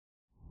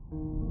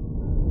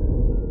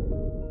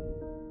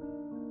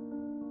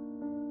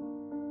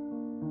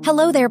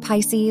Hello there,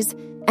 Pisces,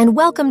 and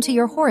welcome to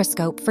your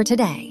horoscope for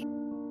today,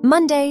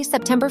 Monday,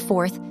 September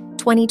 4th,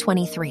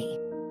 2023.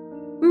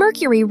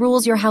 Mercury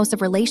rules your house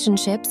of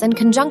relationships and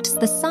conjuncts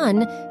the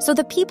sun, so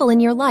the people in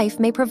your life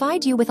may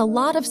provide you with a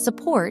lot of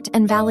support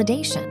and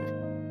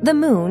validation. The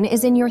moon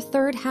is in your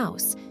third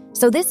house,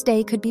 so this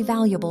day could be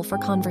valuable for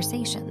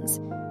conversations.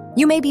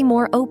 You may be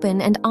more open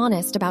and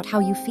honest about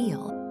how you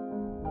feel.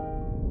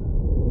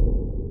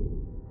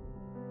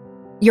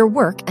 Your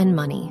work and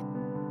money.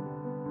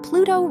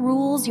 Pluto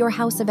rules your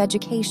house of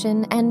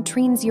education and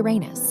trines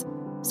Uranus,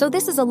 so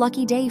this is a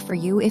lucky day for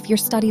you if your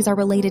studies are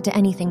related to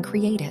anything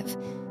creative.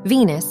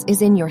 Venus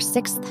is in your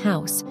sixth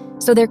house,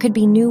 so there could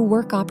be new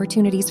work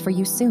opportunities for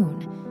you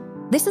soon.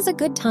 This is a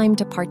good time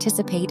to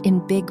participate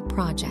in big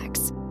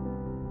projects.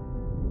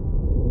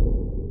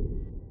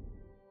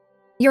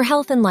 Your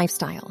health and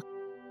lifestyle.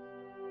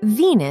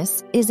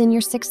 Venus is in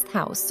your sixth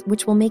house,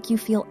 which will make you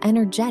feel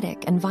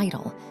energetic and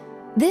vital.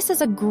 This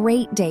is a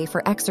great day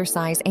for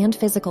exercise and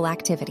physical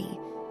activity.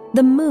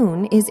 The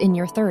moon is in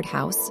your third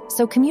house,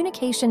 so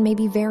communication may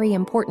be very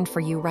important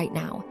for you right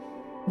now.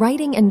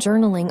 Writing and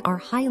journaling are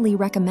highly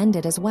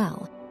recommended as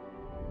well.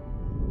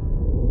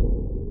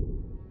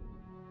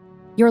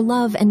 Your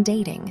love and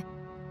dating.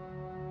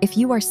 If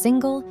you are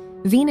single,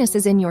 Venus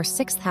is in your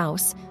sixth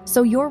house,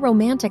 so your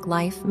romantic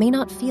life may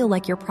not feel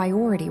like your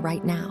priority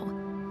right now.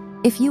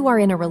 If you are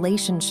in a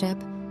relationship,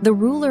 the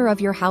ruler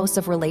of your house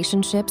of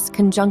relationships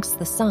conjuncts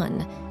the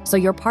sun, so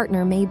your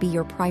partner may be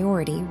your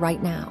priority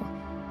right now.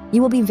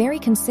 You will be very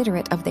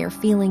considerate of their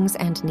feelings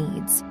and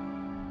needs.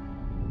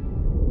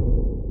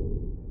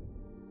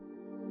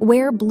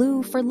 Wear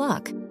blue for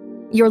luck.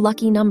 Your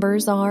lucky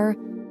numbers are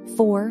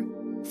 4,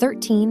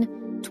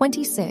 13,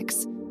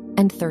 26,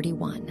 and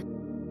 31.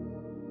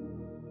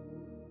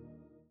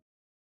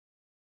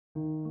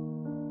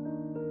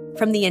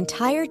 From the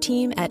entire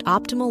team at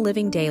Optimal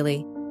Living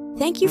Daily,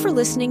 thank you for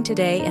listening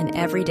today and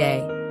every day.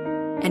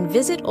 And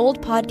visit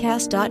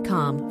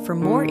oldpodcast.com for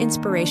more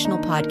inspirational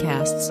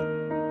podcasts.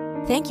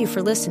 Thank you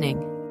for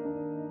listening.